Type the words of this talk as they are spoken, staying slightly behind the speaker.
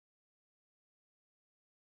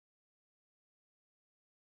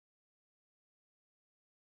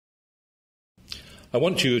I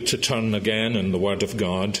want you to turn again in the Word of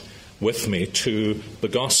God with me to the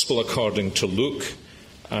Gospel according to Luke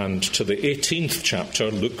and to the 18th chapter,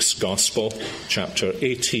 Luke's Gospel, chapter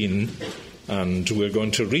 18, and we're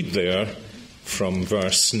going to read there from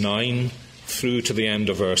verse 9 through to the end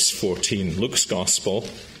of verse 14. Luke's Gospel,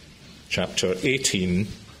 chapter 18,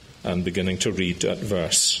 and beginning to read at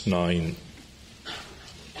verse 9.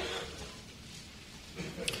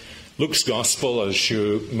 Luke's Gospel, as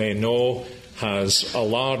you may know, has a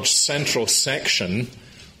large central section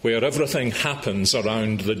where everything happens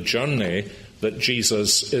around the journey that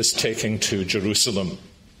Jesus is taking to Jerusalem.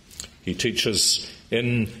 He teaches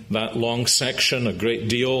in that long section a great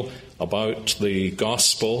deal about the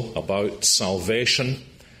gospel, about salvation,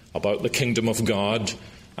 about the kingdom of God,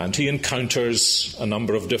 and he encounters a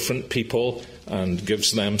number of different people and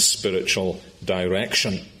gives them spiritual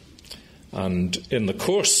direction. And in the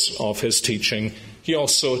course of his teaching, he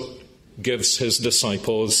also gives his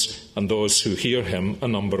disciples and those who hear him a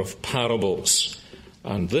number of parables.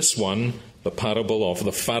 And this one, the parable of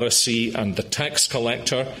the Pharisee and the tax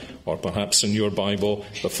collector, or perhaps in your Bible,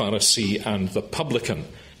 the Pharisee and the publican,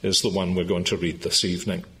 is the one we're going to read this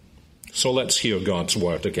evening. So let's hear God's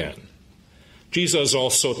word again. Jesus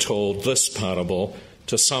also told this parable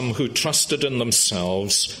to some who trusted in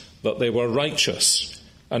themselves that they were righteous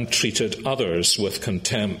and treated others with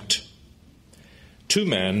contempt. 2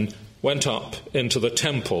 men went up into the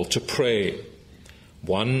temple to pray,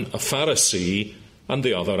 one a Pharisee and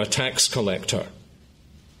the other a tax collector.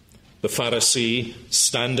 The Pharisee,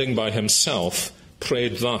 standing by himself,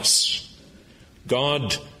 prayed thus: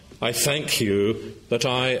 God, I thank you that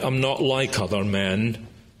I am not like other men,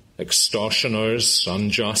 extortioners,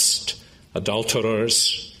 unjust,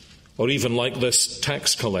 adulterers, or even like this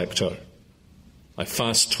tax collector. I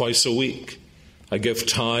fast twice a week. I give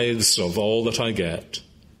tithes of all that I get.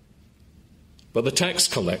 But the tax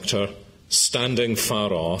collector, standing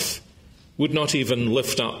far off, would not even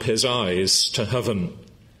lift up his eyes to heaven,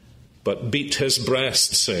 but beat his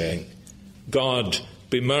breast, saying, God,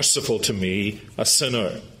 be merciful to me, a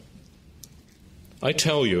sinner. I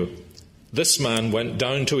tell you, this man went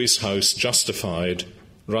down to his house justified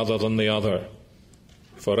rather than the other.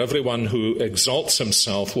 For everyone who exalts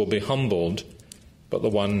himself will be humbled, but the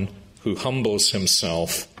one who humbles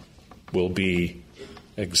himself will be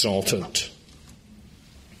exalted.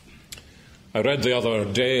 I read the other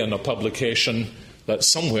day in a publication that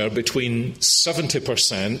somewhere between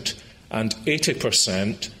 70% and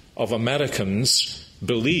 80% of Americans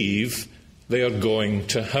believe they are going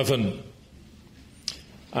to heaven.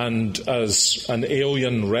 And as an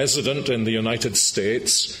alien resident in the United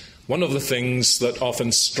States, one of the things that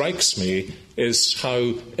often strikes me is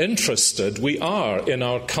how interested we are in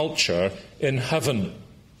our culture in heaven.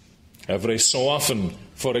 Every so often,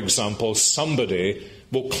 for example, somebody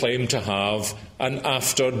will claim to have an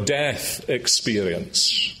after-death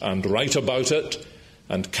experience and write about it,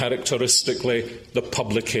 and characteristically, the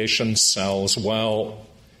publication sells well.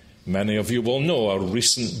 Many of you will know a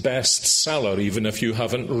recent bestseller, even if you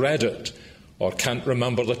haven't read it or can't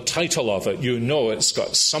remember the title of it. You know it's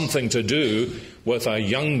got something to do with a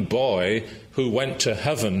young boy who went to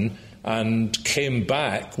heaven and came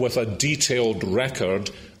back with a detailed record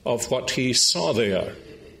of what he saw there.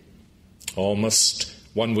 Almost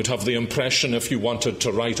one would have the impression if you wanted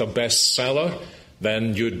to write a bestseller,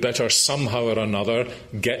 then you'd better somehow or another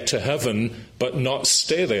get to heaven, but not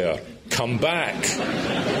stay there. Come back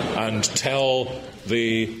and tell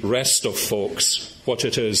the rest of folks what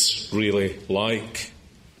it is really like.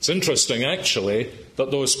 It's interesting, actually,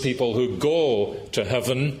 that those people who go to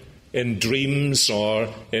heaven in dreams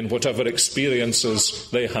or in whatever experiences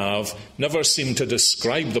they have never seem to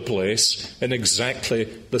describe the place in exactly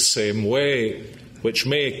the same way, which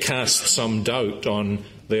may cast some doubt on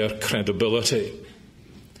their credibility.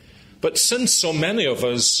 But since so many of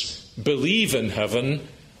us believe in heaven,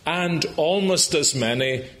 and almost as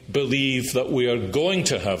many believe that we are going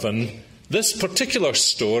to heaven, this particular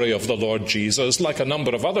story of the Lord Jesus, like a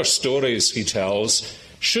number of other stories he tells,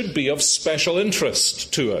 should be of special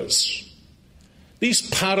interest to us. These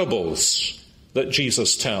parables that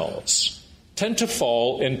Jesus tells tend to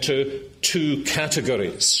fall into 2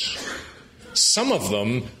 categories. Some of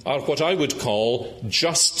them are what I would call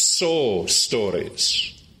just so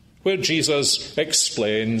stories, where Jesus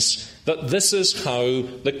explains that this is how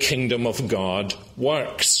the kingdom of God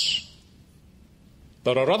works.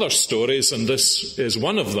 There are other stories, and this is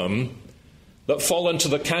one of them, that fall into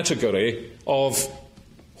the category of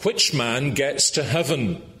which man gets to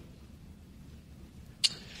heaven.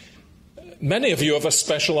 Many of you have a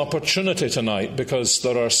special opportunity tonight because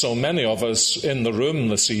there are so many of us in the room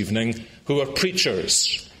this evening who are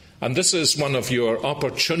preachers. And this is one of your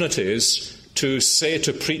opportunities to say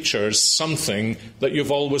to preachers something that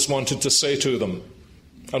you've always wanted to say to them.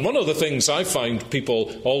 And one of the things I find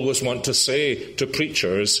people always want to say to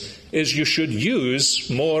preachers is you should use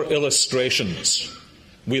more illustrations.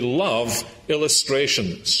 We love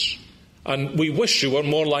illustrations. And we wish you were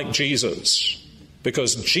more like Jesus,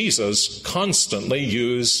 because Jesus constantly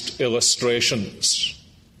used illustrations.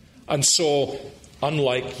 And so,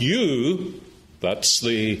 unlike you, that's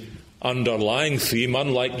the underlying theme,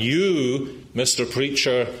 unlike you, Mr.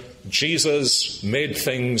 Preacher, Jesus made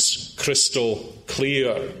things crystal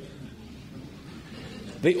clear.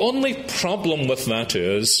 The only problem with that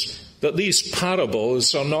is that these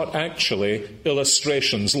parables are not actually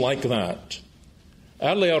illustrations like that.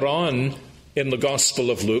 Earlier on in the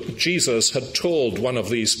Gospel of Luke, Jesus had told one of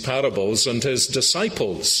these parables, and his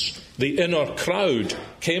disciples, the inner crowd,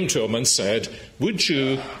 came to him and said, "Would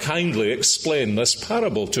you kindly explain this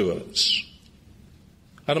parable to us?"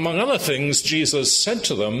 And among other things, Jesus said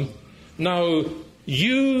to them, "Now,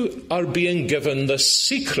 you are being given the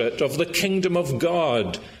secret of the kingdom of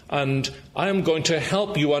God, and I am going to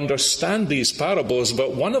help you understand these parables,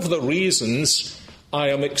 but one of the reasons I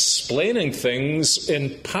am explaining things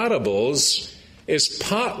in parables is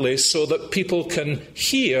partly so that people can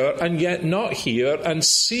hear and yet not hear, and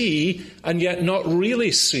see and yet not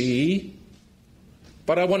really see.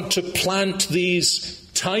 But I want to plant these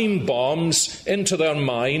time bombs into their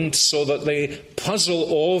mind so that they puzzle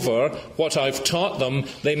over what I've taught them.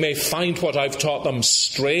 They may find what I've taught them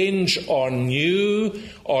strange or new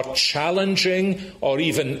or challenging or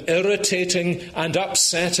even irritating and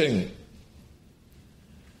upsetting.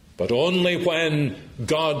 But only when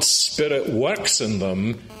God's Spirit works in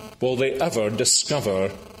them will they ever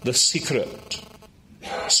discover the secret.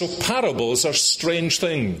 So parables are strange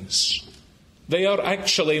things. They are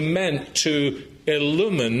actually meant to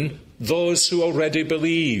illumine those who already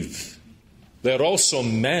believe. They're also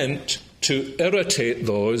meant to irritate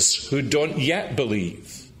those who don't yet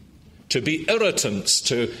believe, to be irritants,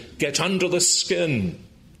 to get under the skin.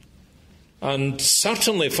 And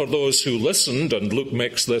certainly for those who listened, and Luke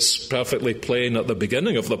makes this perfectly plain at the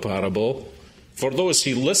beginning of the parable, for those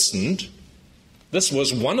who listened, this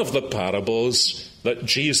was one of the parables that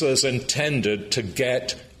Jesus intended to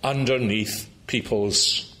get underneath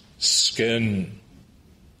people's skin.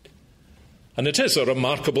 And it is a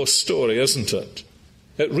remarkable story, isn't it?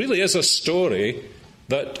 It really is a story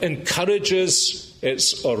that encourages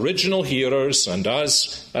its original hearers, and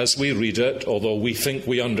as we read it, although we think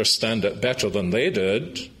we understand it better than they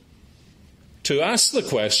did, to ask the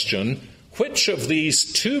question, which of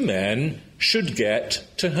these two men should get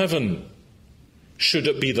to heaven? Should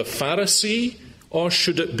it be the Pharisee, or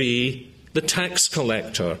should it be the tax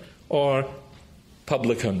collector or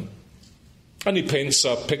publican? And he paints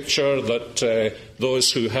a picture that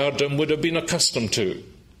those who heard him would have been accustomed to.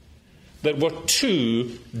 There were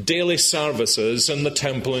two daily services in the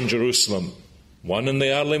temple in Jerusalem, one in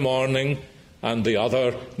the early morning and the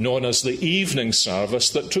other known as the evening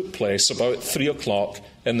service that took place about 3 o'clock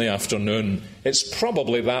in the afternoon. It's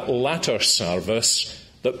probably that latter service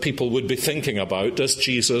that people would be thinking about as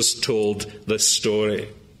Jesus told this story.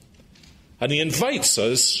 And he invites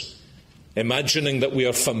us, imagining that we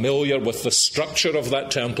are familiar with the structure of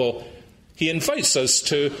that temple, he invites us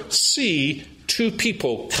to see two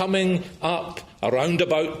people coming up around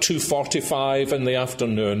about 2:45 in the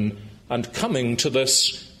afternoon and coming to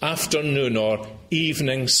this afternoon or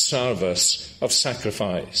evening service of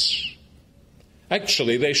sacrifice.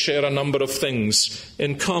 Actually, they share a number of things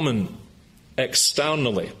in common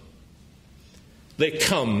externally. They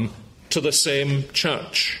come to the same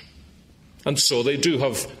church, and so they do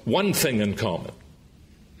have one thing in common.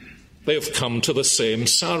 They have come to the same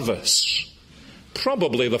service.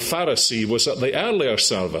 Probably the Pharisee was at the earlier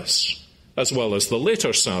service as well as the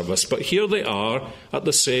later service, but here they are at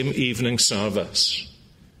the same evening service.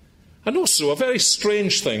 And also a very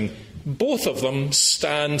strange thing, both of them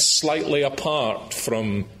stand slightly apart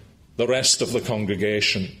from the rest of the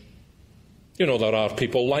congregation. You know, there are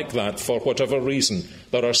people like that for whatever reason.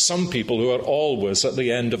 There are some people who are always at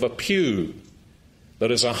the end of a pew.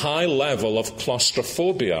 There is a high level of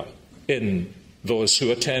claustrophobia in those who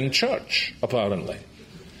attend church, apparently.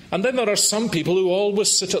 And then there are some people who always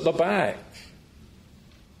sit at the back.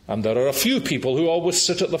 And there are a few people who always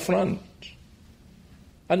sit at the front.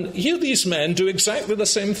 And here these men do exactly the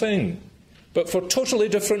same thing, but for totally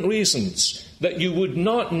different reasons that you would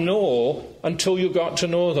not know until you got to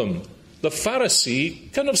know them. The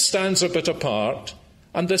Pharisee kind of stands a bit apart,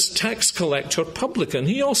 And this tax collector publican,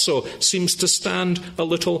 he also seems to stand a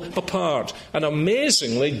little apart. And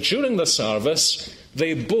amazingly, during the service,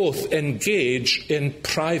 they both engage in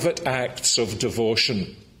private acts of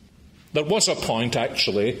devotion. There was a point,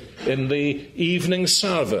 actually, in the evening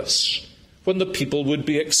service when the people would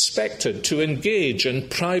be expected to engage in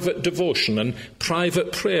private devotion and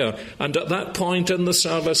private prayer. And at that point in the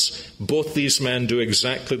service, both these men do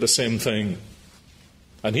exactly the same thing.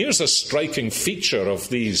 And here's a striking feature of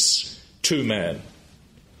these two men.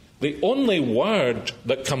 The only word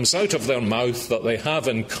that comes out of their mouth that they have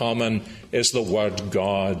in common is the word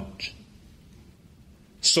God.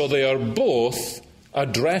 So they are both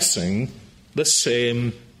addressing the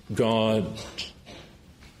same God.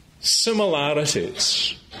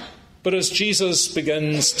 Similarities. But as Jesus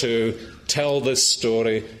begins to tell this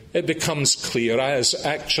story, it becomes clear, as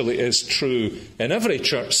actually is true in every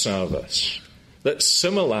church service, that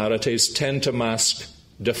similarities tend to mask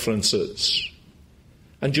differences.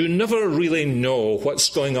 And you never really know what's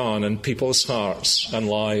going on in people's hearts and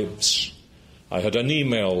lives. I had an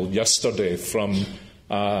email yesterday from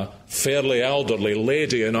a fairly elderly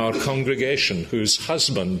lady in our congregation whose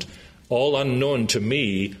husband, all unknown to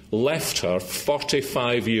me, left her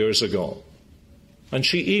 45 years ago. And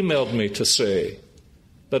she emailed me to say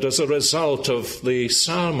that as a result of the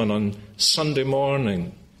sermon on Sunday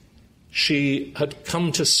morning, she had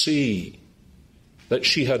come to see that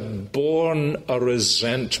she had borne a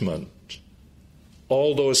resentment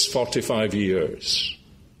all those 45 years,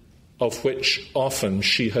 of which often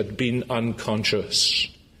she had been unconscious,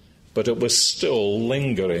 but it was still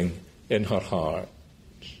lingering in her heart.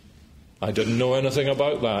 I didn't know anything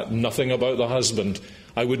about that, nothing about the husband.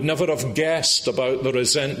 I would never have guessed about the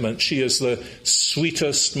resentment. She is the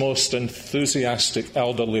sweetest, most enthusiastic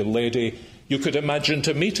elderly lady you could imagine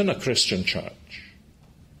to meet in a Christian church.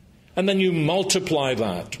 And then you multiply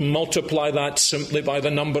that simply by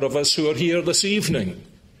the number of us who are here this evening.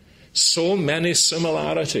 So many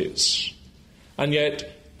similarities. And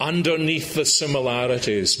yet, underneath the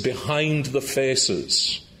similarities, behind the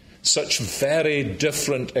faces, such very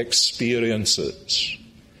different experiences.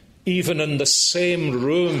 Even in the same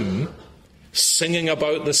room, singing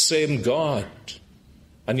about the same God,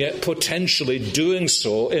 and yet potentially doing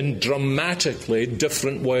so in dramatically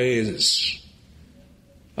different ways.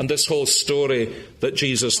 And this whole story that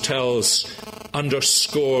Jesus tells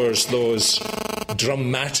underscores those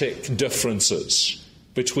dramatic differences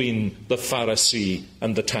between the Pharisee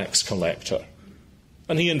and the tax collector.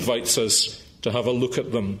 And he invites us to have a look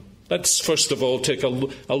at them. Let's first of all take a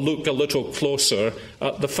look a little closer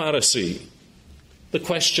at the Pharisee. The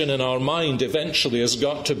question in our mind eventually has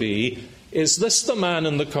got to be, is this the man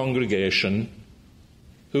in the congregation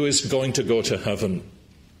who is going to go to heaven?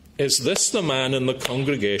 Is this the man in the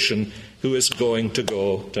congregation who is going to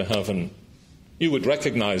go to heaven? You would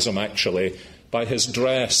recognize him, actually, by his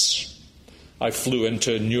dress. I flew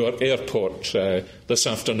into Newark Airport this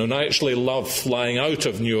afternoon. I actually love flying out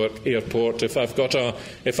of Newark Airport if I've got a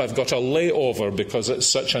layover, because it's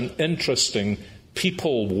such an interesting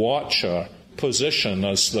people watcher position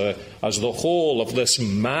as the whole of this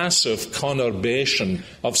massive conurbation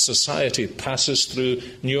of society passes through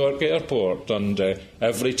Newark Airport. And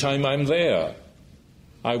every time I'm there,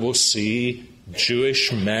 I will see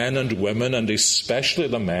Jewish men and women, and especially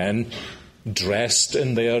the men, dressed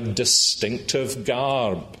in their distinctive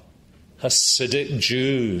garb. Hasidic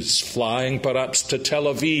Jews flying perhaps to Tel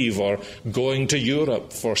Aviv or going to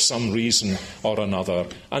Europe for some reason or another.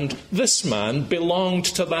 And this man belonged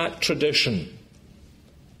to that tradition.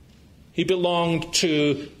 He belonged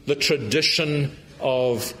to the tradition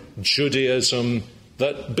of Judaism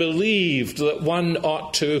that believed that one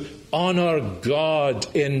ought to honor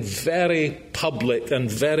God in very public and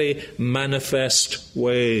very manifest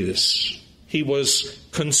ways. He was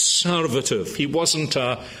conservative. He wasn't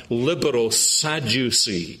a liberal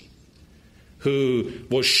Sadducee who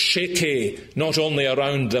was shaky not only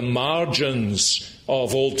around the margins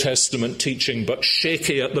of Old Testament teaching, but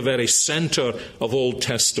shaky at the very center of Old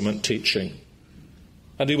Testament teaching.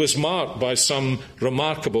 And he was marked by some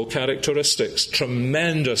remarkable characteristics: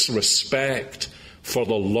 tremendous respect for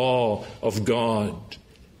the law of God,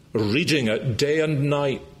 reading it day and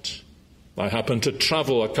night. I happened to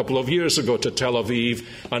travel a couple of years ago to Tel Aviv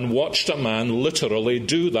and watched a man literally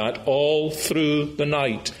do that all through the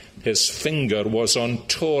night. His finger was on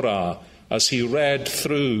Torah as he read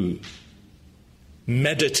through,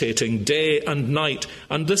 meditating day and night.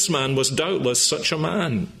 And this man was doubtless such a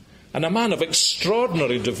man, and a man of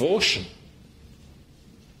extraordinary devotion.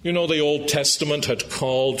 You know, the Old Testament had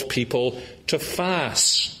called people to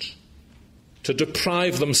fast, to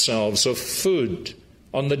deprive themselves of food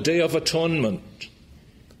on the Day of Atonement.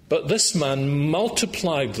 But this man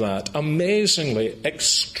multiplied that amazingly,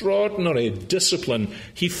 extraordinary discipline.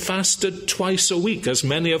 He fasted twice a week, as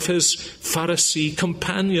many of his Pharisee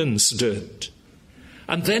companions did.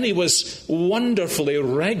 And then he was wonderfully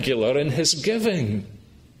regular in his giving.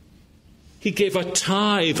 He gave a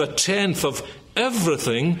tithe, a tenth of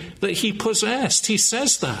everything that he possessed. He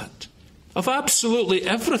says that. Of absolutely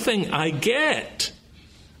everything I get,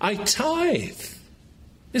 I tithe.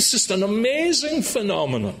 It's just an amazing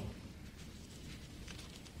phenomenon.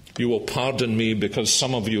 You will pardon me because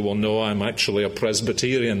some of you will know I'm actually a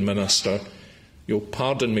Presbyterian minister. You'll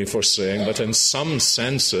pardon me for saying that in some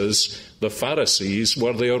senses the Pharisees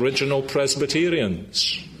were the original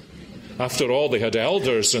Presbyterians. After all, they had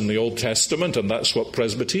elders in the Old Testament, and that's what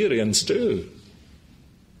Presbyterians do.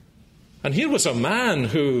 And here was a man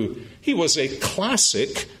he was a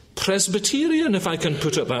classic Presbyterian, if I can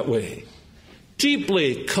put it that way.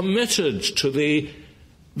 Deeply committed to the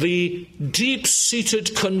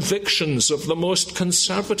deep-seated convictions of the most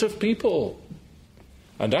conservative people.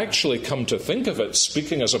 And actually, come to think of it,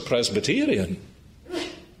 speaking as a Presbyterian,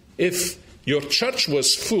 if your church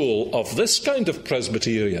was full of this kind of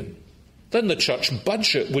Presbyterian, then the church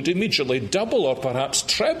budget would immediately double or perhaps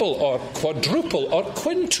treble or quadruple or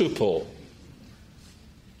quintuple.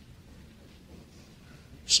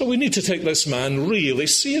 So we need to take this man really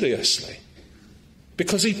seriously,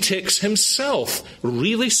 because he takes himself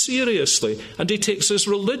really seriously, and he takes his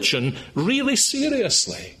religion really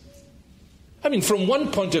seriously. I mean, from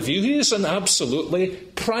one point of view, he is an absolutely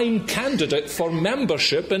prime candidate for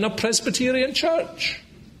membership in a Presbyterian church.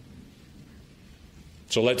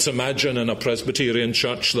 So let's imagine in a Presbyterian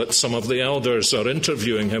church that some of the elders are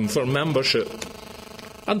interviewing him for membership,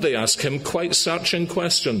 and they ask him quite searching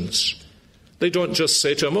questions. They don't just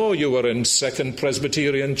say to him, oh, you were in Second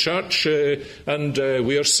Presbyterian Church, and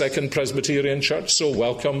we're Second Presbyterian Church, so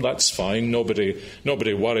welcome, that's fine.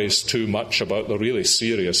 Nobody worries too much about the really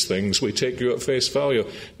serious things. We take you at face value.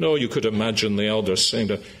 No, you could imagine the elders saying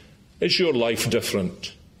to him, is your life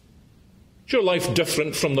different? Is your life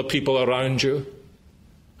different from the people around you?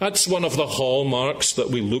 That's one of the hallmarks that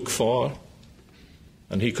we look for.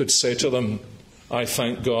 And he could say to them, I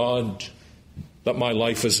thank God that my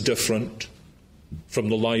life is different from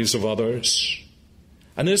the lives of others.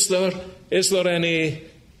 And is there any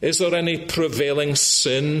prevailing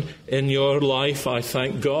sin in your life? I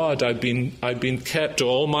thank God I've been kept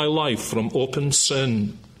all my life from open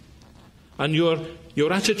sin. And your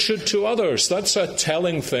attitude to others, that's a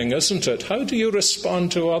telling thing, isn't it? How do you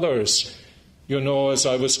respond to others? You know, as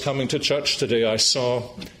I was coming to church today, I saw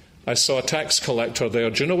a tax collector there.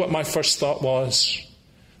 Do you know what my first thought was?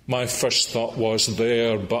 My first thought was,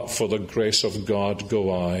 there, but for the grace of God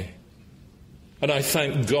go I. And I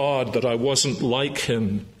thank God that I wasn't like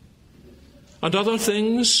him. And other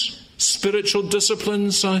things, spiritual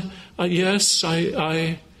disciplines, I've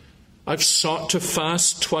sought to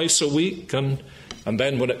fast twice a week, and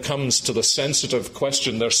then when it comes to the sensitive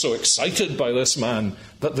question, they're so excited by this man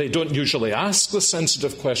that they don't usually ask the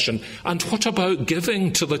sensitive question, and what about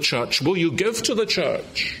giving to the church? Will you give to the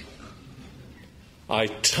church? I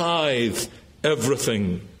tithe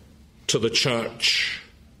everything to the church.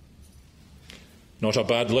 Not a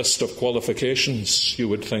bad list of qualifications, you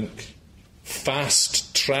would think.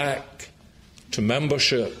 Fast track to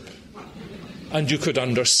membership. And you could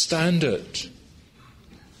understand it.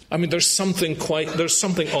 I mean, there's something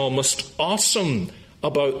almost awesome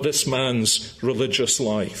about this man's religious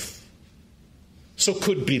life. So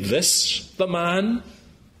could be this the man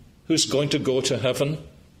who's going to go to heaven?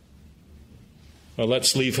 Well,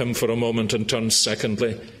 let's leave him for a moment and turn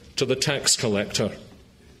secondly to the tax collector.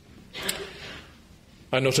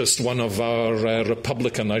 I noticed one of our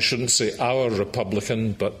Republican, I shouldn't say our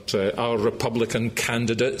Republican, but our Republican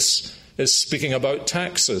candidates is speaking about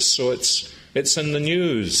taxes. So it's in the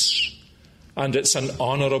news. And it's an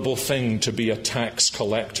honourable thing to be a tax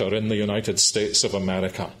collector in the United States of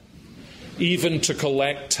America. Even to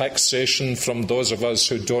collect taxation from those of us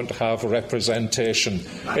who don't have representation.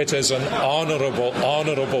 It is an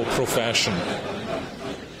honourable profession.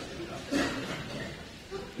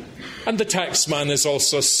 And the taxman is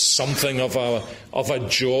also something of a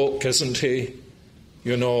joke, isn't he?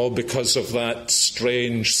 You know, because of that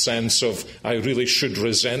strange sense of, I really should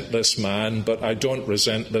resent this man, but I don't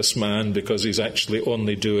resent this man because he's actually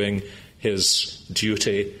only doing his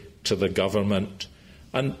duty to the government.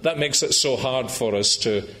 And that makes it so hard for us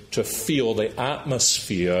to feel the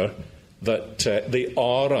atmosphere, that the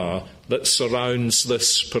aura that surrounds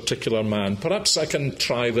this particular man. Perhaps I can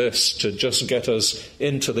try this to just get us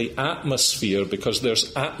into the atmosphere, because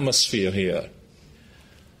there's atmosphere here.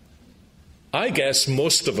 I guess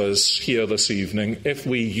most of us here this evening, if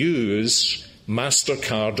we use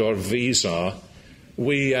MasterCard or Visa,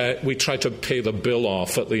 we try to pay the bill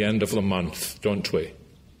off at the end of the month, don't we?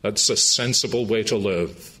 That's a sensible way to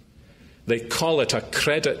live. They call it a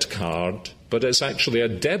credit card, but it's actually a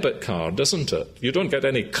debit card, isn't it? You don't get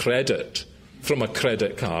any credit from a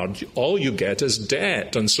credit card. All you get is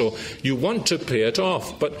debt, and so you want to pay it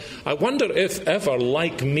off. But I wonder if ever,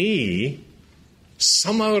 like me,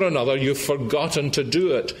 somehow or another you've forgotten to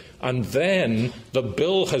do it, and then the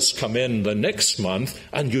bill has come in the next month,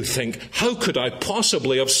 and you think, how could I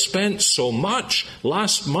possibly have spent so much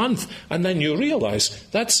last month? And then you realize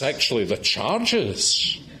that's actually the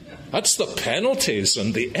charges. That's the penalties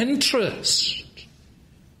and the interest.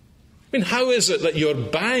 I mean, how is it that your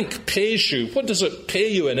bank pays you? What does it pay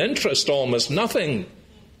you in interest? Almost nothing.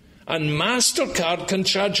 And MasterCard can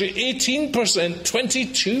charge you 18%,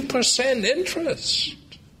 22% interest.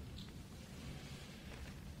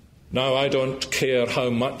 Now, I don't care how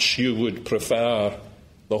much you would prefer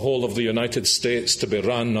the whole of the United States to be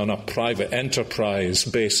run on a private enterprise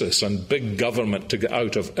basis and big government to get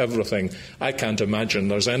out of everything. I can't imagine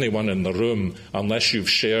there's anyone in the room, unless you've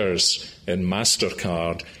shares in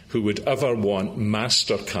MasterCard, who would ever want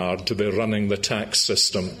MasterCard to be running the tax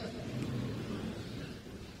system.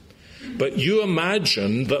 But you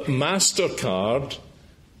imagine that MasterCard,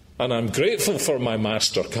 and I'm grateful for my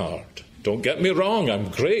MasterCard, don't get me wrong, I'm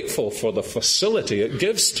grateful for the facility it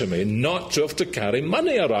gives to me not to have to carry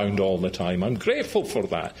money around all the time. I'm grateful for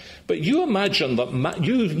that. But you imagine that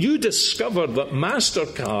you discovered that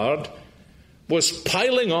MasterCard was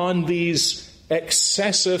piling on these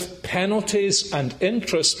excessive penalties and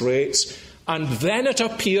interest rates, and then it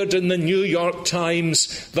appeared in the New York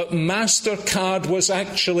Times that MasterCard was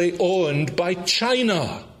actually owned by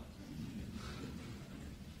China.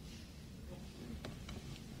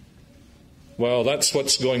 Well, that's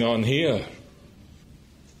what's going on here.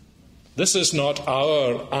 This is not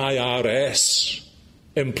our IRS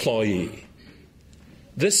employee.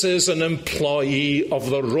 This is an employee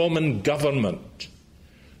of the Roman government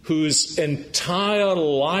whose entire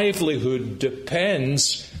livelihood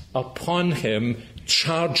depends upon him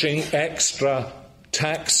charging extra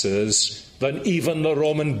taxes than even the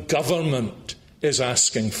Roman government is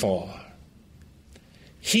asking for.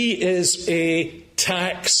 He is a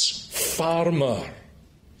tax farmer.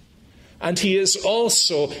 And he is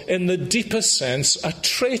also, in the deepest sense, a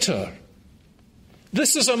traitor.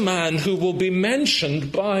 This is a man who will be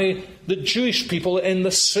mentioned by the Jewish people in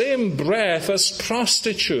the same breath as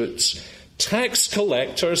prostitutes, tax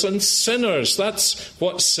collectors and sinners. That's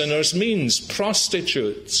what sinners means,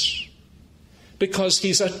 prostitutes. Because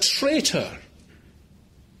he's a traitor.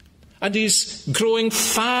 And he's growing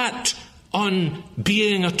fat on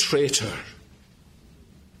being a traitor.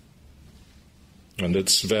 And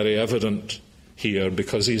it's very evident here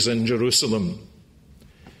because he's in Jerusalem.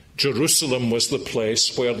 Jerusalem was the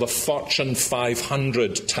place where the Fortune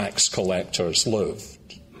 500 tax collectors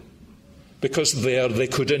lived. Because there they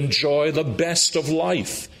could enjoy the best of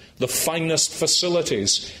life, the finest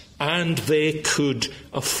facilities, and they could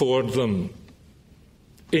afford them.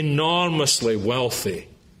 Enormously wealthy.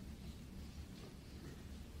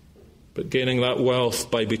 But gaining that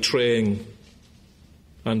wealth by betraying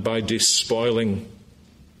and by despoiling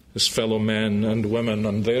his fellow men and women.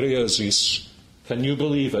 And there he is. Can you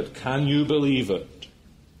believe it? Can you believe it?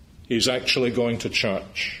 He's actually going to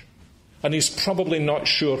church. And he's probably not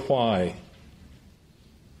sure why.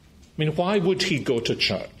 I mean, why would he go to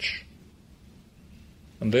church?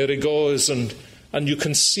 And there he goes, and you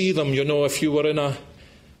can see them, if you were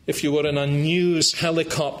in a news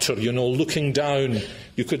helicopter, looking down,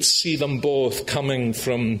 you could see them both coming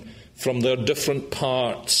from their different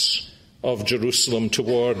parts of Jerusalem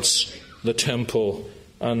towards the temple.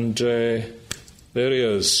 And there he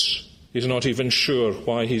is. He's not even sure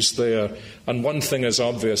why he's there. And one thing is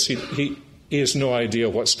obvious. He has no idea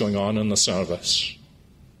what's going on in the service.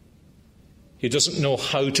 He doesn't know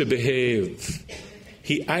how to behave.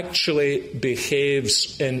 He actually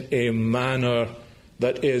behaves in a manner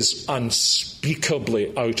that is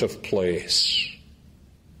unspeakably out of place.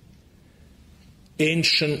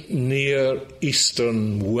 Ancient Near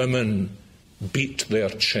Eastern women beat their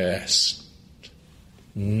chest,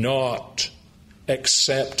 not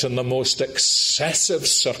except in the most excessive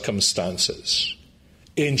circumstances,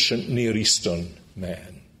 ancient Near Eastern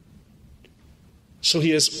men. So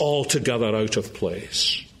he is altogether out of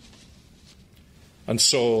place. And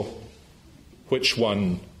so, which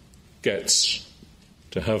one gets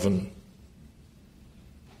to heaven?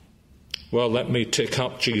 Well, let me take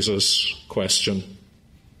up Jesus' question.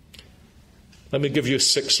 Let me give you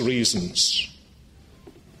 6 reasons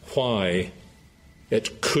why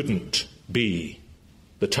it couldn't be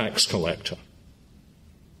the tax collector.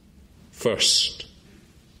 First,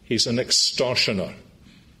 he's an extortioner,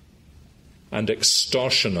 and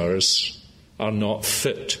extortioners are not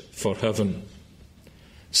fit for heaven.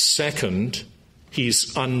 Second,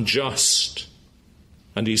 he's unjust,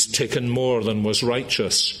 and he's taken more than was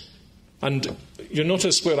righteous. And you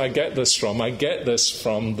notice where I get this from. I get this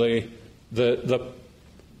from the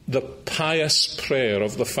pious prayer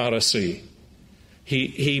of the Pharisee.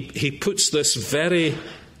 He puts this very,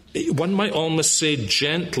 one might almost say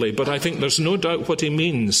gently, but I think there's no doubt what he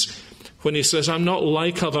means when he says, I'm not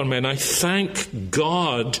like other men. I thank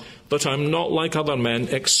God that I'm not like other men,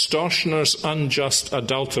 extortioners, unjust,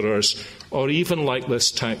 adulterers, or even like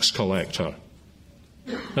this tax collector.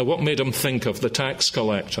 Now, what made him think of the tax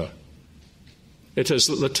collector? It is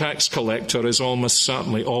that the tax collector is almost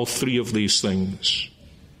certainly all 3 of these things.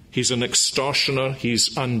 He's an extortioner,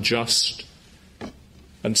 he's unjust,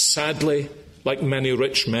 and sadly, like many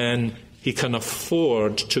rich men, he can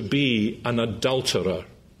afford to be an adulterer.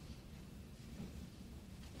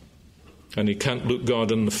 And he can't look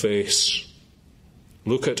God in the face.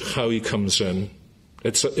 Look at how he comes in.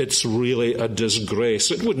 It's really a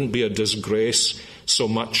disgrace. It wouldn't be a disgrace so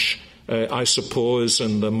much, I suppose,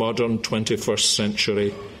 in the modern 21st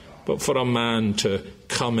century, but for a man to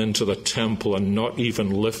come into the temple and not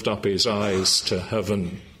even lift up his eyes to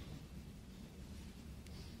heaven.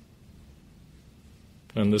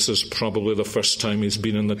 And this is probably the first time he's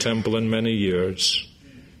been in the temple in many years.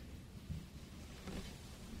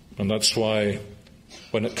 And that's why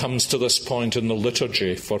when it comes to this point in the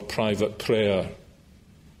liturgy for private prayer,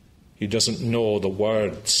 he doesn't know the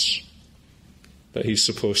words that he's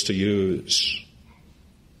supposed to use.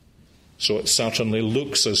 So it certainly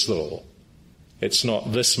looks as though it's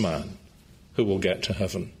not this man who will get to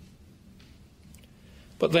heaven.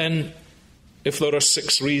 But then, if there are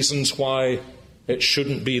 6 reasons why it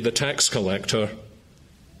shouldn't be the tax collector,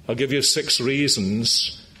 I'll give you 6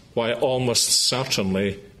 reasons why it almost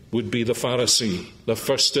certainly would be the Pharisee. The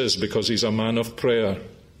first is because he's a man of prayer.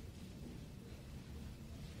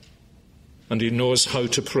 And he knows how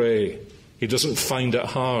to pray. He doesn't find it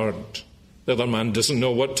hard. The other man doesn't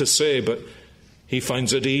know what to say, but he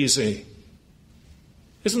finds it easy.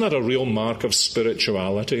 Isn't that a real mark of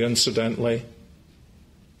spirituality, incidentally?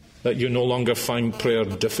 That you no longer find prayer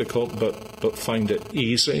difficult, but find it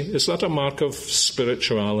easy? Is that a mark of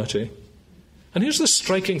spirituality? And here's the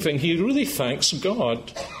striking thing. He really thanks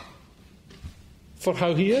God for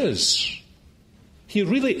how he is. He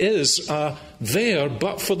really is a there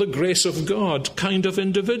but for the grace of God kind of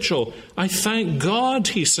individual. I thank God,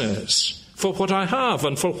 he says, for what I have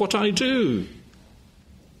and for what I do.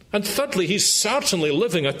 And thirdly, he's certainly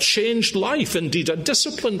living a changed life, indeed a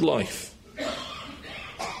disciplined life.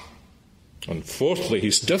 And fourthly,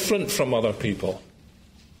 he's different from other people.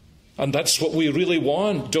 And that's what we really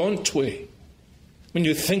want, don't we? When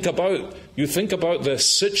you think about the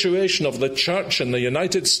situation of the church in the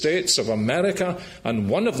United States of America, and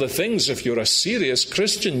one of the things, if you're a serious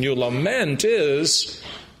Christian, you lament is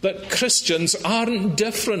that Christians aren't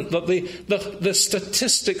different, that the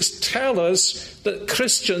statistics tell us that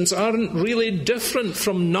Christians aren't really different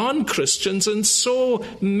from non-Christians in so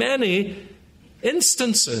many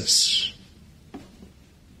instances.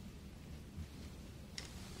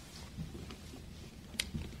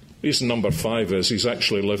 Reason number 5 is he's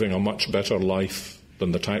actually living a much better life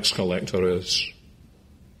than the tax collector is.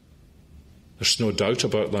 There's no doubt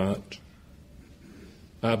about that.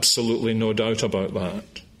 Absolutely no doubt about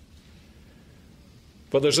that.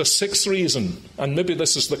 But there's a 6th reason, and maybe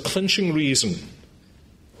this is the clinching reason,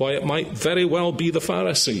 why it might very well be the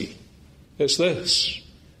Pharisee. It's this.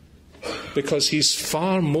 Because he's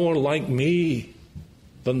far more like me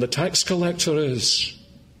than the tax collector is.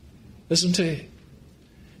 Isn't he?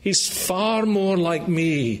 He's far more like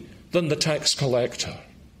me than the tax collector.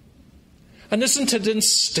 And isn't it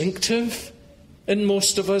instinctive in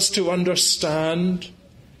most of us to understand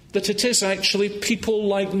that it is actually people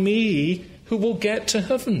like me who will get to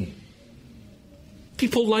heaven?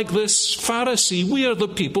 People like this Pharisee, we are the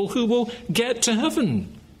people who will get to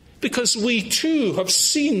heaven. Because we too have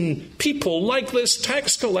seen people like this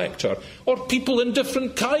tax collector, or people in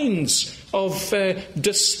different kinds of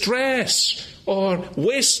distress, or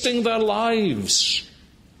wasting their lives,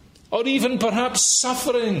 or even perhaps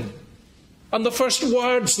suffering. And the first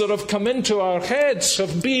words that have come into our heads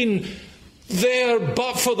have been, there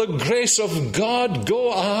but for the grace of God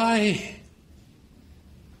go I.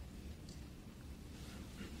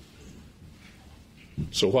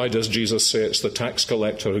 So why does Jesus say it's the tax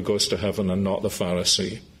collector who goes to heaven and not the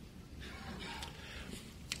Pharisee?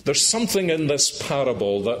 There's something in this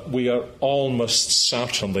parable that we are almost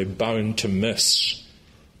certainly bound to miss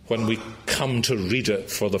when we come to read it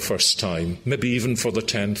for the first time, maybe even for the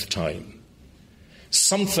 10th time.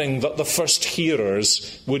 Something that the first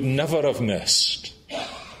hearers would never have missed,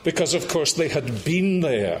 because, of course, they had been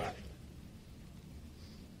there.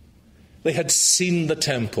 They had seen the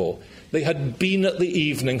temple. They had been at the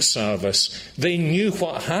evening service. They knew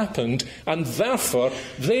what happened, and therefore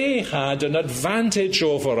they had an advantage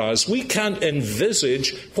over us. We can't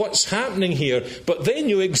envisage what's happening here, but they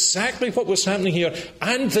knew exactly what was happening here,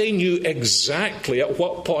 and they knew exactly at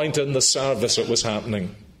what point in the service it was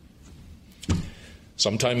happening.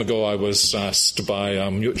 Some time ago, I was asked by a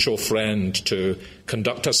mutual friend to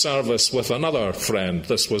conduct a service with another friend.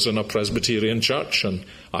 This was in a Presbyterian church, and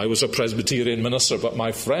I was a Presbyterian minister, but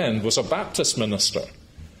my friend was a Baptist minister.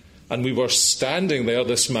 And we were standing there.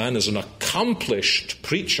 This man is an accomplished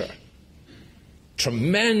preacher,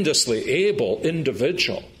 tremendously able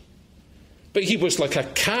individual. But he was like a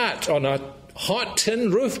cat on a hot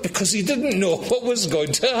tin roof because he didn't know what was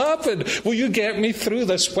going to happen. Will you get me through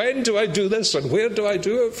this? When do I do this? And where do I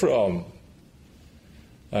do it from?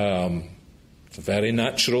 It's a very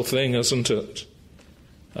natural thing, isn't it?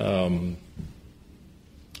 And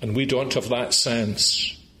we don't have that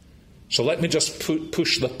sense. So let me just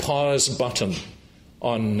push the pause button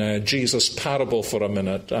on Jesus' parable for a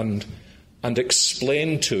minute and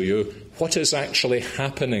explain to you what is actually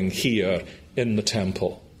happening here in the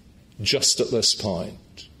temple. Just at this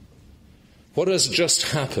point. What has just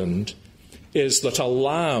happened is that a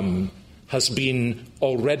lamb has been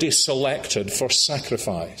already selected for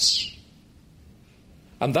sacrifice.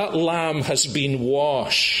 And that lamb has been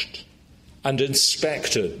washed and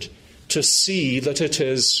inspected to see that it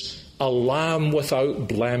is a lamb without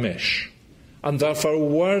blemish, and therefore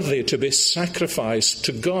worthy to be sacrificed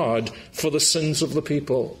to God for the sins of the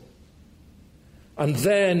people. And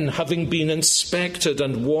then, having been inspected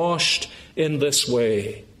and washed in this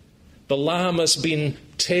way, the lamb has been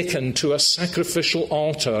taken to a sacrificial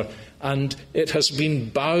altar, and it has been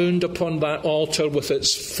bound upon that altar with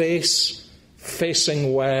its face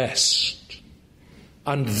facing west.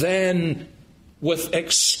 And then, with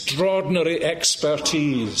extraordinary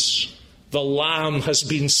expertise, the lamb has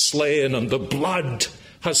been slain, and the blood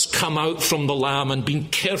has come out from the lamb and been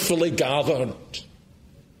carefully gathered.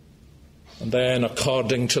 And then,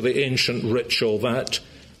 according to the ancient ritual, that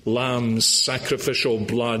lamb's sacrificial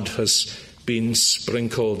blood has been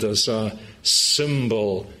sprinkled as a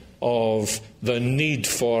symbol of the need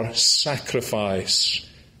for sacrifice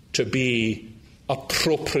to be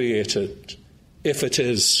appropriated if it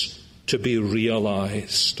is to be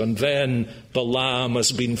realized. And then the lamb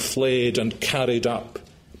has been flayed and carried up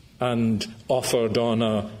and offered on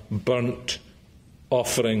a burnt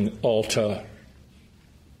offering altar.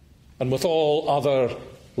 And with all other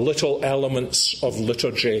little elements of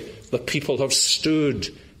liturgy, the people have stood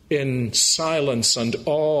in silence and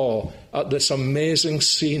awe at this amazing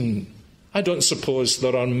scene. I don't suppose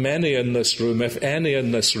there are many in this room, if any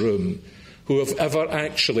in this room, who have ever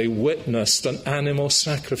actually witnessed an animal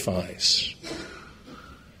sacrifice.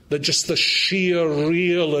 Just the sheer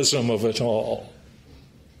realism of it all.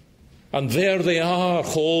 And there they are,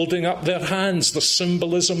 holding up their hands. The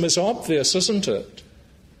symbolism is obvious, isn't it?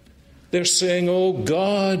 They're saying, "Oh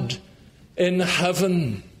God, in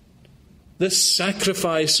heaven, this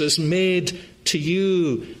sacrifice is made to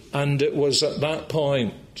you." And it was at that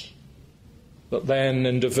point that then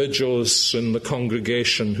individuals in the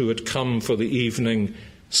congregation who had come for the evening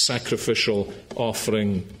sacrificial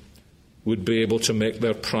offering would be able to make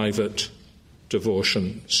their private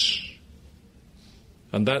devotions.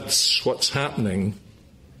 And that's what's happening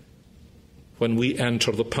when we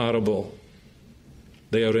enter the parable.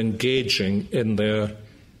 They are engaging in their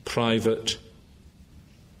private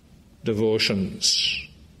devotions.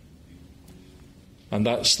 And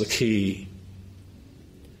that's the key.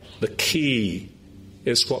 The key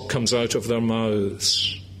is what comes out of their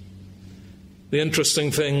mouths. The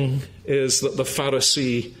interesting thing is that the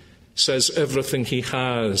Pharisee says everything he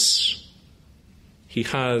has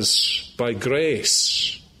by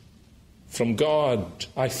grace from God.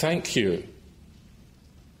 I thank you.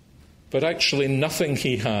 But actually nothing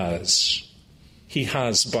he has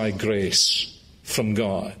by grace from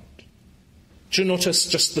God. Do you notice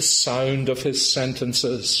just the sound of his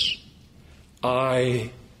sentences?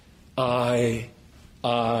 I. And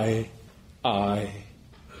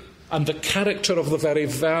the character of the very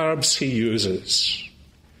verbs he uses.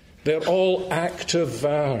 They're all active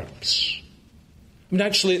verbs. I mean,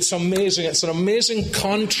 actually, it's amazing. It's an amazing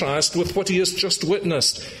contrast with what he has just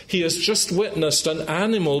witnessed. He has just witnessed an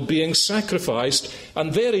animal being sacrificed,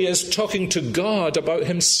 and there he is talking to God about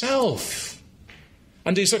himself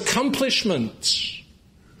and his accomplishments.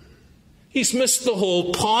 He's missed the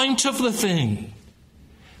whole point of the thing.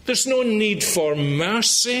 There's no need for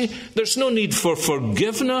mercy. There's no need for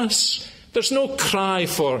forgiveness. There's no cry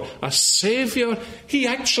for a saviour. He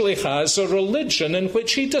actually has a religion in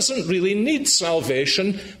which he doesn't really need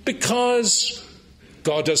salvation because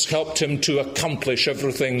God has helped him to accomplish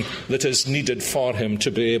everything that is needed for him to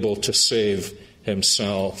be able to save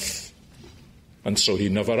himself. And so he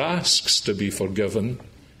never asks to be forgiven.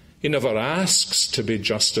 He never asks to be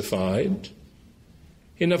justified.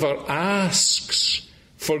 He never asks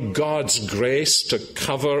for God's grace to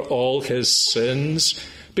cover all his sins,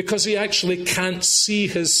 because he actually can't see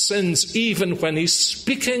his sins even when he's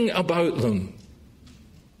speaking about them.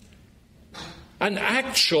 An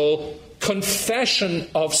actual confession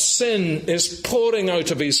of sin is pouring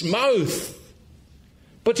out of his mouth,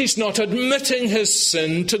 but he's not admitting his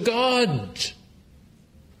sin to God.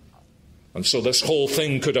 And so this whole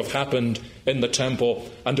thing could have happened in the temple,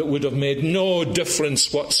 and it would have made no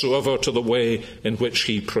difference whatsoever to the way in which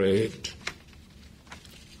he prayed.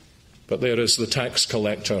 But there is the tax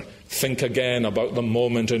collector. Think again about the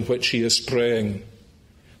moment in which he is praying.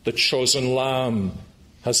 The chosen lamb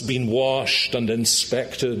has been washed and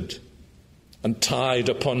inspected and tied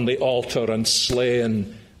upon the altar and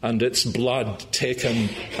slain, and its blood taken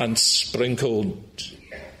and sprinkled.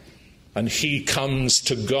 And he comes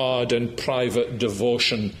to God in private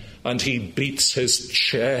devotion, and he beats his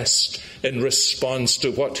chest in response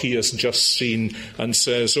to what he has just seen and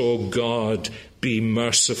says, "Oh God, be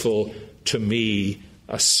merciful to me,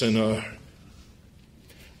 a sinner."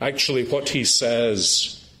 Actually, what he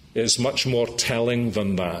says is much more telling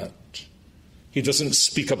than that. He doesn't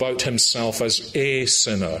speak about himself as a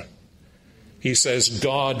sinner. He says,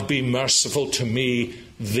 "God, be merciful to me,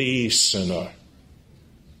 the sinner."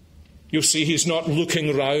 You see, he's not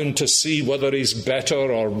looking round to see whether he's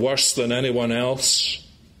better or worse than anyone else.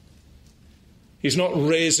 He's not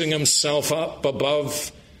raising himself up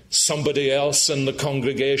above somebody else in the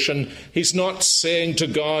congregation. He's not saying to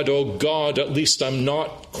God, "Oh God, at least I'm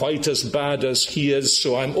not quite as bad as he is,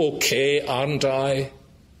 so I'm okay, aren't I?"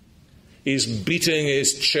 He's beating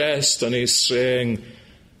his chest and he's saying,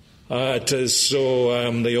 "It is so I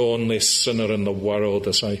am the only sinner in the world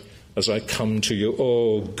as I come to you.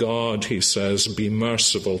 Oh God," he says, "be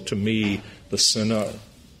merciful to me, the sinner."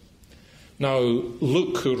 Now,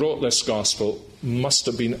 Luke, who wrote this gospel, must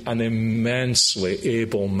have been an immensely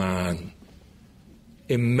able man.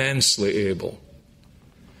 Immensely able.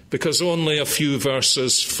 Because only a few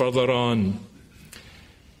verses further on,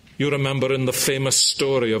 you remember in the famous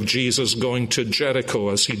story of Jesus going to Jericho,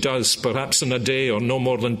 as he does perhaps in a day or no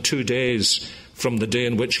more than 2 days from the day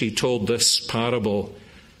in which he told this parable.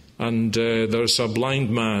 And there's a blind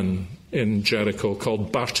man in Jericho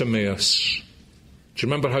called Bartimaeus. Do you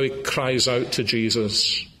remember how he cries out to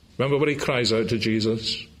Jesus? Remember what he cries out to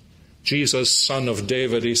Jesus? "Jesus, Son of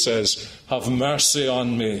David," he says, "have mercy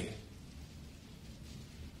on me."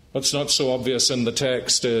 What's not so obvious in the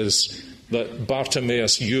text is that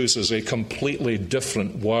Bartimaeus uses a completely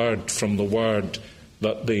different word from the word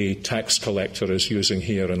that the tax collector is using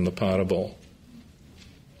here in the parable.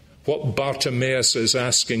 What Bartimaeus is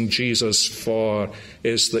asking Jesus for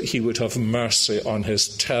is that he would have mercy on his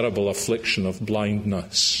terrible affliction of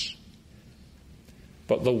blindness.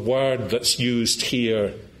 But the word that's used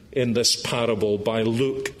here in this parable by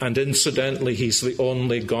Luke, and incidentally he's the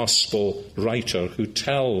only gospel writer who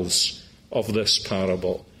tells of this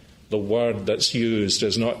parable, the word that's used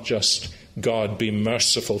is not just "God, be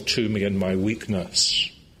merciful to me in my weakness."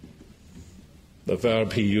 The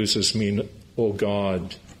verb he uses means, "Oh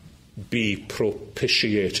God, be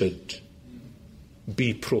propitiated."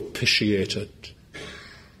 Be propitiated.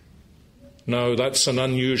 Now, that's an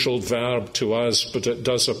unusual verb to us, but it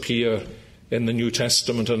does appear in the New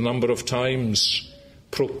Testament a number of times.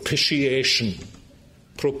 Propitiation.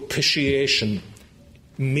 Propitiation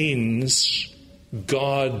means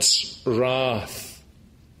God's wrath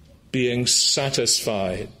being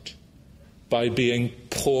satisfied by being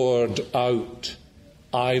poured out,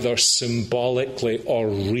 either symbolically or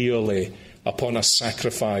really, upon a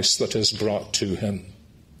sacrifice that is brought to him.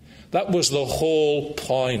 That was the whole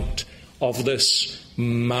point of this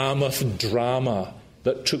mammoth drama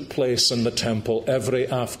that took place in the temple every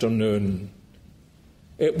afternoon.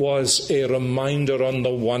 It was a reminder on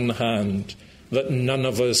the one hand that none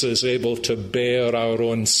of us is able to bear our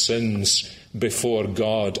own sins before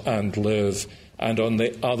God and live, and on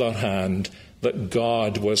the other hand, that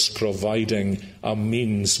God was providing a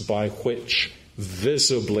means by which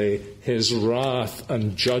visibly his wrath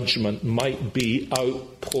and judgment might be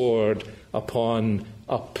outpoured upon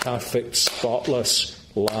a perfect, spotless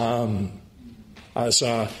lamb, as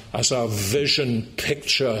a vision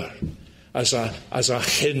picture, as a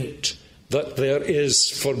hint that there is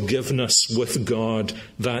forgiveness with God,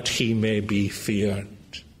 that he may be feared.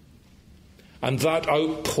 And that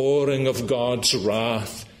outpouring of God's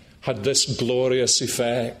wrath had this glorious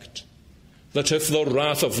effect, that if the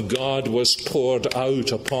wrath of God was poured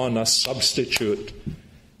out upon a substitute,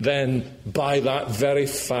 then by that very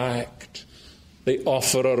fact, the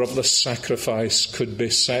offerer of the sacrifice could be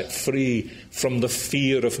set free from the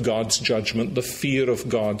fear of God's judgment, the fear of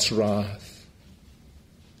God's wrath.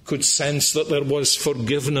 Could sense that there was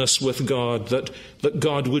forgiveness with God, that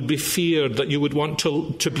God would be feared, that you would want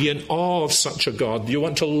to be in awe of such a God. You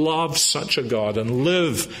want to love such a God and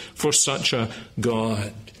live for such a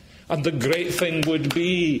God. And the great thing would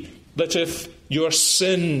be that if your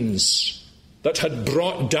sins that had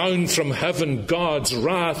brought down from heaven God's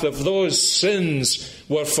wrath, if those sins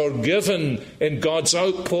were forgiven in God's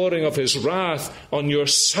outpouring of his wrath on your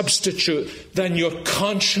substitute, then your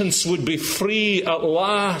conscience would be free at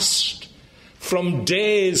last from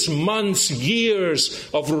days, months, years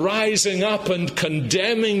of rising up and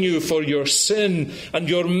condemning you for your sin, and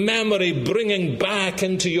your memory bringing back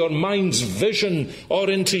into your mind's vision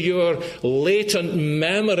or into your latent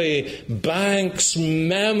memory banks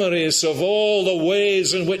memories of all the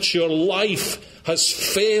ways in which your life has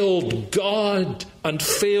failed God and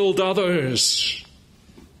failed others.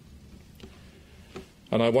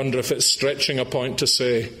 And I wonder if it's stretching a point to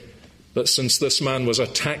say that since this man was a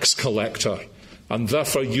tax collector and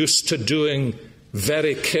therefore used to doing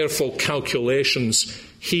very careful calculations,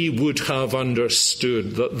 he would have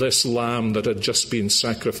understood that this lamb that had just been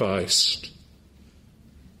sacrificed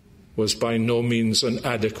was by no means an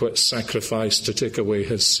adequate sacrifice to take away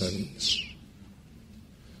his sins.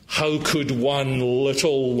 How could one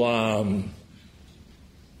little lamb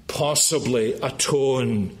possibly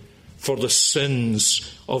atone for the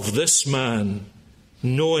sins of this man,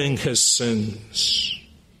 knowing his sins?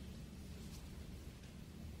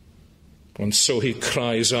 And so he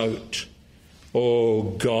cries out, "O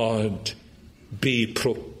God, be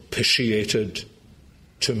propitiated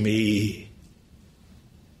to me,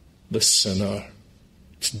 the sinner."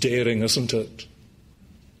 It's daring, isn't it?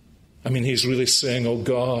 I mean, he's really saying, "Oh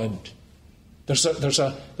God." There's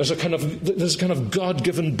a kind of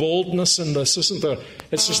God-given boldness in this, isn't there?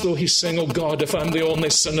 It's as though he's saying, "Oh God, if I'm the only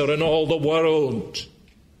sinner in all the world,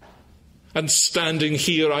 and standing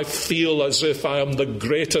here I feel as if I am the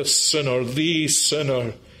greatest sinner, the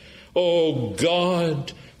sinner. Oh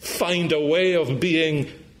God, find a way of being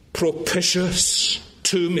propitious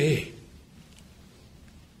to me."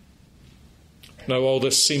 Now all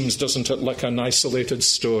this seems, doesn't it, like an isolated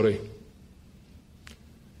story.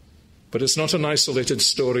 But it's not an isolated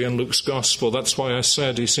story in Luke's Gospel. That's why I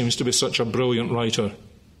said he seems to be such a brilliant writer.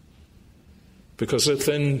 Because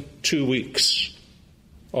within 2 weeks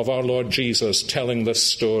of our Lord Jesus telling this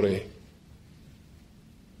story,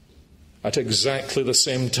 at exactly the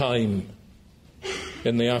same time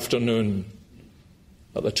in the afternoon,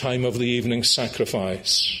 at the time of the evening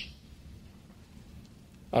sacrifice,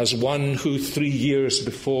 as one who 3 years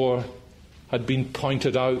before had been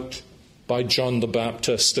pointed out by John the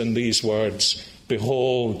Baptist in these words,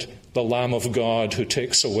 "Behold, the Lamb of God who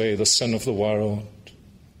takes away the sin of the world."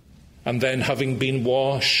 And then having been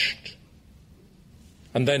washed,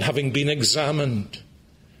 and then having been examined,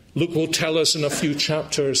 Luke will tell us in a few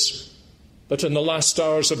chapters that in the last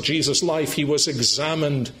hours of Jesus' life he was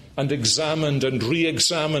examined and examined and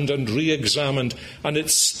re-examined and re-examined. And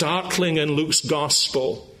it's startling in Luke's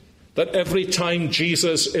Gospel that every time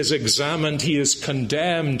Jesus is examined, he is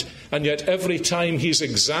condemned. And yet every time he's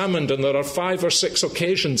examined, and there are 5 or 6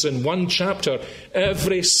 occasions in one chapter,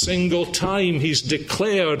 every single time he's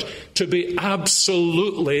declared to be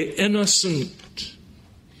absolutely innocent.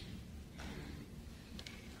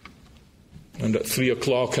 And at 3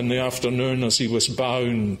 o'clock in the afternoon, as he was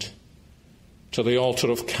bound to the altar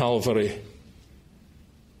of Calvary,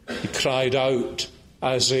 he cried out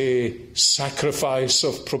as a sacrifice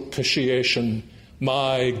of propitiation,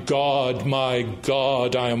 my God,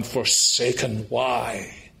 I am forsaken.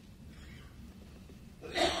 Why?"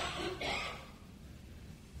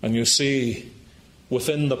 And you see,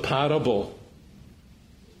 within the parable,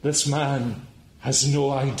 this man has no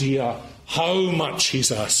idea how much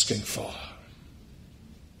he's asking for.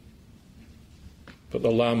 But the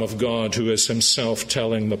Lamb of God, who is himself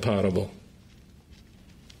telling the parable,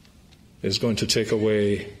 is going to take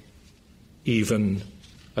away even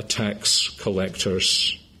a tax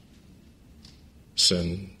collector's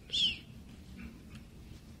sins,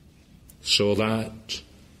 so that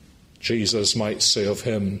Jesus might say of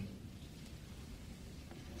him,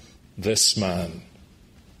 this man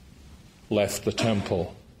left the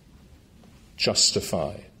temple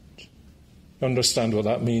justified. You understand what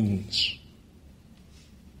that means?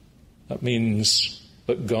 That means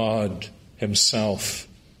that God himself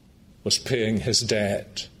was paying his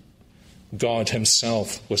debt. God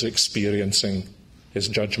himself was experiencing his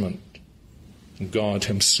judgment. And God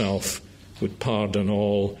himself would pardon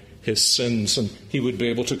all his sins, and he would be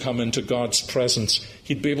able to come into God's presence.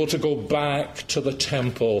 He'd be able to go back to the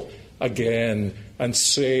temple again and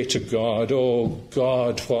say to God, oh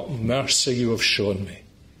God, what mercy you have shown me.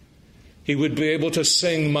 He would be able to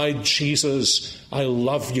sing, my Jesus, I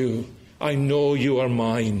love you. I know you are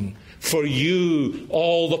mine. For you,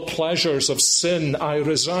 all the pleasures of sin I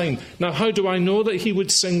resign. Now, how do I know that he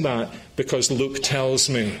would sing that? Because Luke tells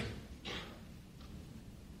me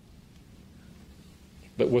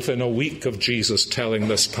that within a week of Jesus telling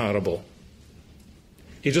this parable,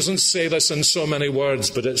 he doesn't say this in so many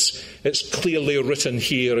words, but it's clearly written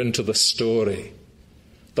here into the story,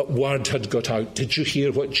 that word had got out. Did you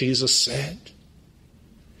hear what Jesus said?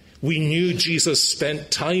 We knew Jesus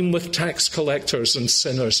spent time with tax collectors and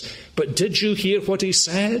sinners, but did you hear what he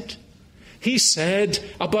said? He said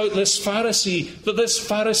about this Pharisee that this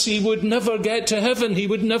Pharisee would never get to heaven. He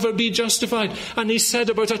would never be justified. And he said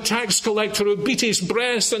about a tax collector who beat his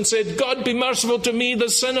breast and said, God be merciful to me, the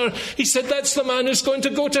sinner. He said, that's the man who's going to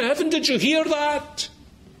go to heaven. Did you hear that?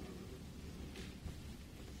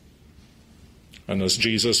 And as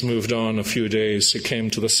Jesus moved on a few days, he came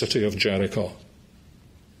to the city of Jericho.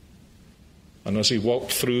 And as he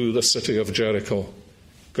walked through the city of Jericho,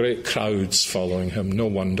 great crowds following him, no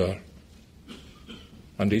wonder.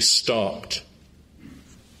 And he stopped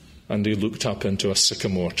and he looked up into a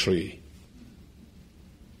sycamore tree.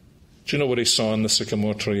 Do you know what he saw in the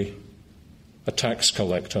sycamore tree? A tax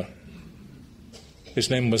collector.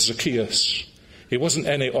 His name was Zacchaeus. He wasn't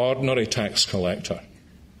any ordinary tax collector.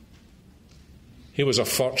 He was a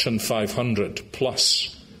Fortune 500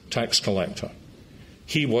 plus tax collector.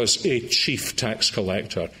 He was a chief tax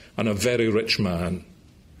collector and a very rich man.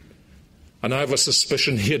 And I have a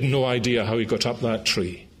suspicion he had no idea how he got up that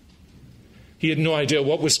tree. He had no idea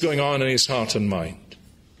what was going on in his heart and mind.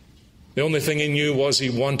 The only thing he knew was he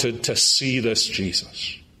wanted to see this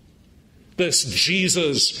Jesus. This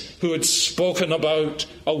Jesus who had spoken about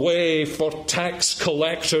a way for tax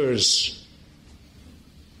collectors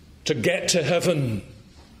to get to heaven.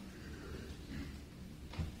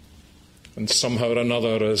 And somehow or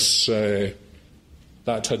another, as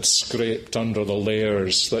that had scraped under the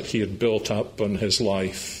layers that he had built up in his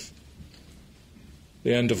life,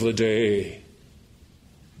 the end of the day,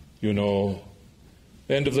 the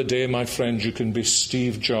end of the day, my friend, you can be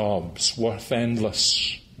Steve Jobs, worth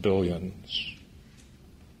endless billions.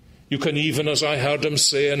 You can even, as I heard him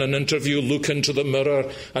say in an interview, look into the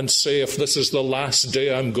mirror and say, if this is the last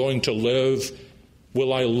day I'm going to live,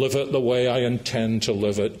 will I live it the way I intend to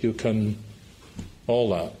live it? You can, all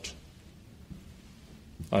that.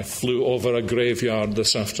 I flew over a graveyard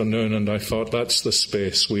this afternoon and I thought that's the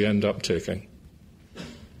space we end up taking.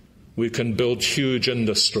 We can build huge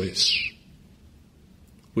industries.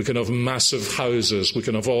 We can have massive houses. We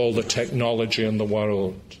can have all the technology in the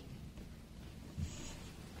world.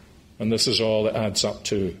 And this is all it adds up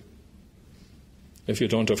to if you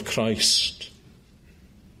don't have Christ.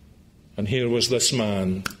 And here was this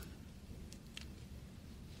man.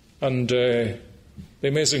 And the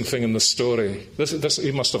amazing thing in the story,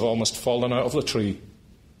 he must have almost fallen out of the tree.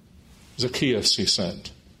 Zacchaeus, he said.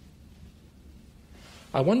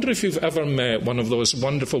 I wonder if you've ever met one of those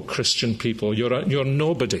wonderful Christian people. You're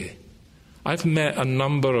nobody. I've met a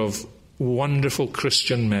number of wonderful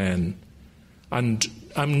Christian men, and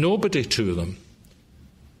I'm nobody to them.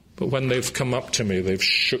 But when they've come up to me, they've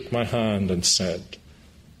shook my hand and said,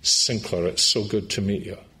 Sinclair, it's so good to meet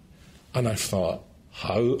you. And I thought,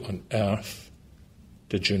 how on earth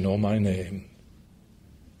did you know my name?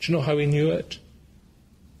 Do you know how he knew it?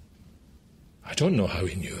 I don't know how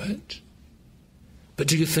he knew it. But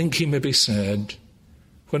do you think he maybe said,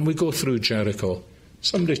 when we go through Jericho,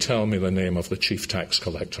 somebody tell me the name of the chief tax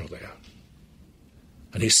collector there?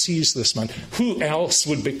 And he sees this man. Who else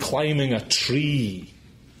would be climbing a tree?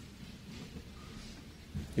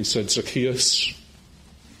 He said, Zacchaeus.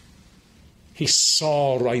 He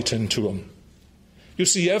saw right into him. You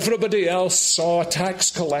see, everybody else saw a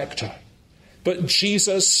tax collector, but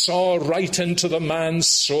Jesus saw right into the man's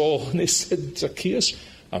soul, and he said, Zacchaeus,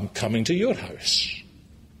 I'm coming to your house.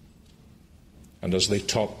 And as they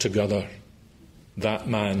talked together, that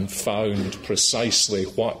man found precisely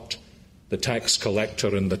what the tax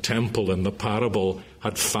collector in the temple in the parable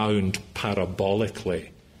had found parabolically.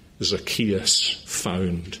 Zacchaeus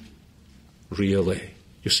found really.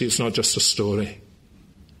 You see, it's not just a story.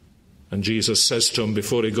 And Jesus says to him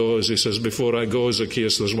before he goes, he says, "Before I go,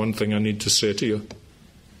 Zacchaeus, there's one thing I need to say to you."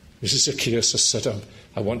 He says, "Zacchaeus, sit down.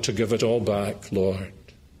 I want to give it all back, Lord.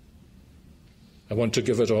 I want to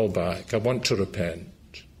give it all back. I want to repent."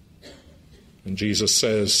 And Jesus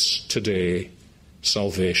says, "Today,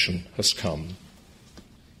 salvation has come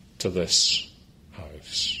to this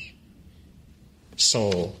house."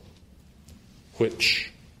 So,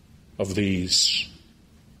 which of these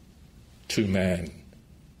two men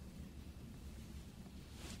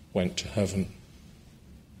went to heaven?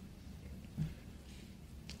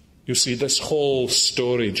 You see, this whole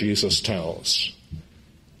story Jesus tells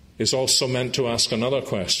is also meant to ask another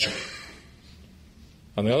question.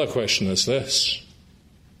 And the other question is this: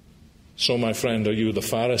 so, my friend, are you the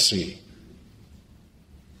Pharisee?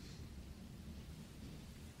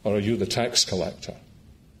 Or are you the tax collector?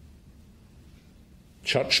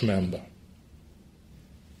 Church member?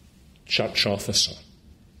 Church officer?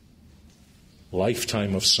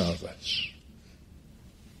 Lifetime of service?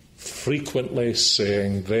 Frequently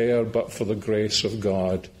saying, "There, but for the grace of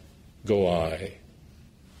God, go I,"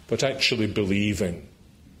 but actually believing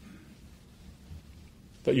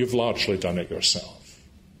that you've largely done it yourself.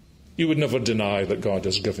 You would never deny that God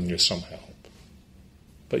has given you some help,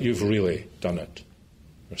 but you've really done it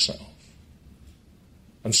yourself.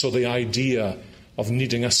 And so the idea of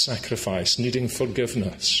needing a sacrifice, needing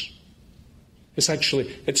forgiveness,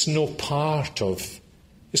 it's no part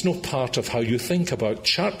of how you think about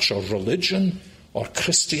church or religion or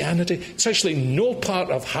Christianity. It's actually no part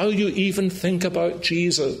of how you even think about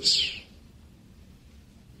Jesus.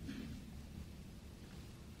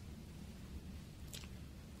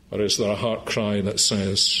 Or is there a heart cry that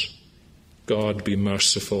says, "God, be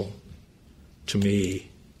merciful to me,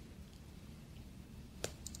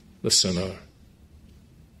 the sinner.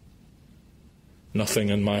 Nothing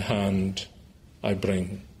in my hand I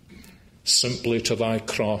bring. Simply to thy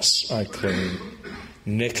cross I cling.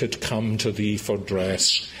 Naked come to thee for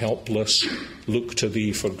dress. Helpless look to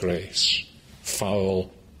thee for grace.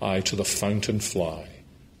 Foul I to the fountain fly.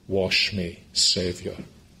 Wash me, Saviour,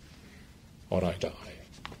 or I die."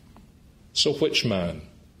 So which man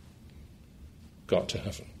got to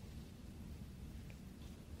heaven?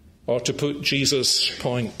 Or to put Jesus'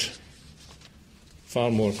 point far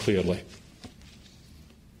more clearly,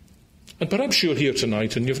 and perhaps you're here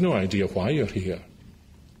tonight and you've no idea why you're here.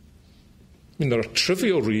 I mean, there are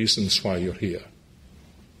trivial reasons why you're here.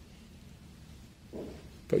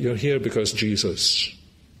 But you're here because Jesus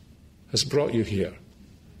has brought you here.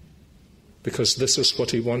 Because this is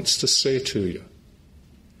what he wants to say to you.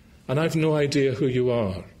 And I've no idea who you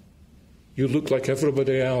are. You look like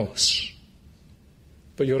everybody else.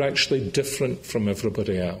 But you're actually different from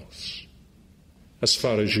everybody else, as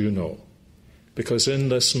far as you know. Because in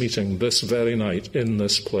this meeting, this very night, in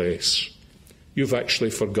this place, you've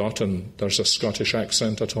actually forgotten there's a Scottish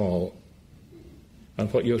accent at all.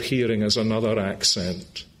 And what you're hearing is another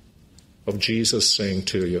accent of Jesus saying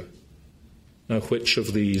to you, "Now which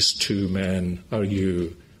of these two men are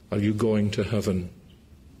you? Are you going to heaven?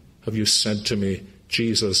 Have you said to me,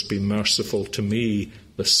 'Jesus, be merciful to me,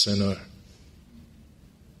 the sinner'?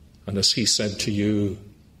 And as he said to you,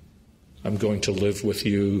 'I'm going to live with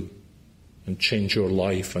you and change your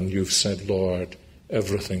life,' and you've said, 'Lord,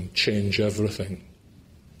 everything, change everything.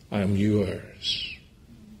 I am yours.'"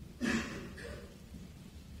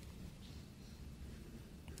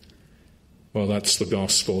 Well, that's the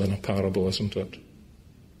gospel in a parable, isn't it?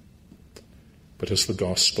 But it's the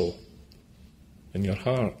gospel in your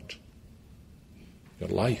heart, your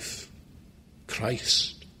life.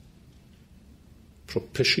 Christ.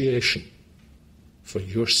 Propitiation for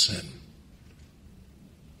your sin.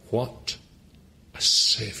 What a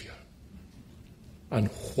Saviour. And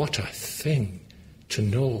what a thing to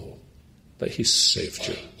know that he's saved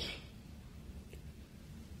you.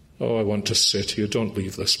 Oh, I want to say to you, don't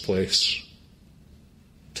leave this place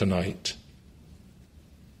tonight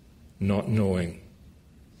not knowing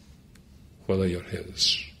whether you're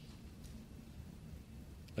his.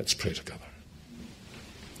 Let's pray together.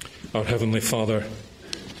 Our Heavenly Father,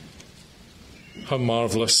 how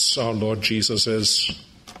marvelous our Lord Jesus is.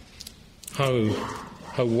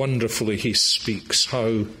 How wonderfully he speaks.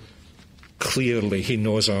 How clearly he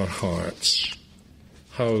knows our hearts.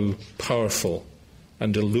 How powerful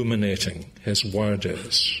and illuminating his word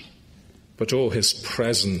is. But oh, his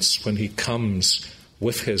presence when he comes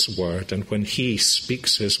with his word, and when he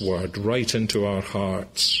speaks his word right into our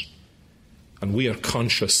hearts, and we are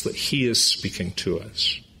conscious that he is speaking to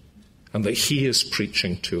us, and that he is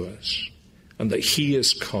preaching to us, and that he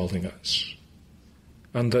is calling us,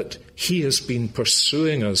 and that he has been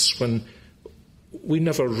pursuing us when we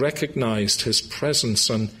never recognized his presence,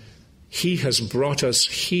 and he has brought us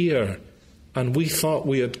here, and we thought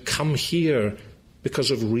we had come here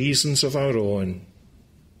because of reasons of our own.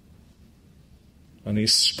 And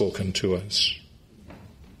he's spoken to us.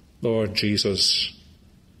 Lord Jesus,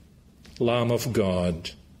 Lamb of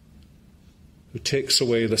God, who takes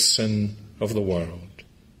away the sin of the world,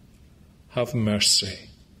 have mercy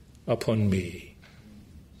upon me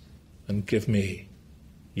and give me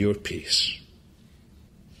your peace.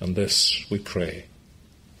 And this we pray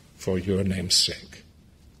for your name's sake.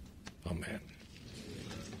 Amen.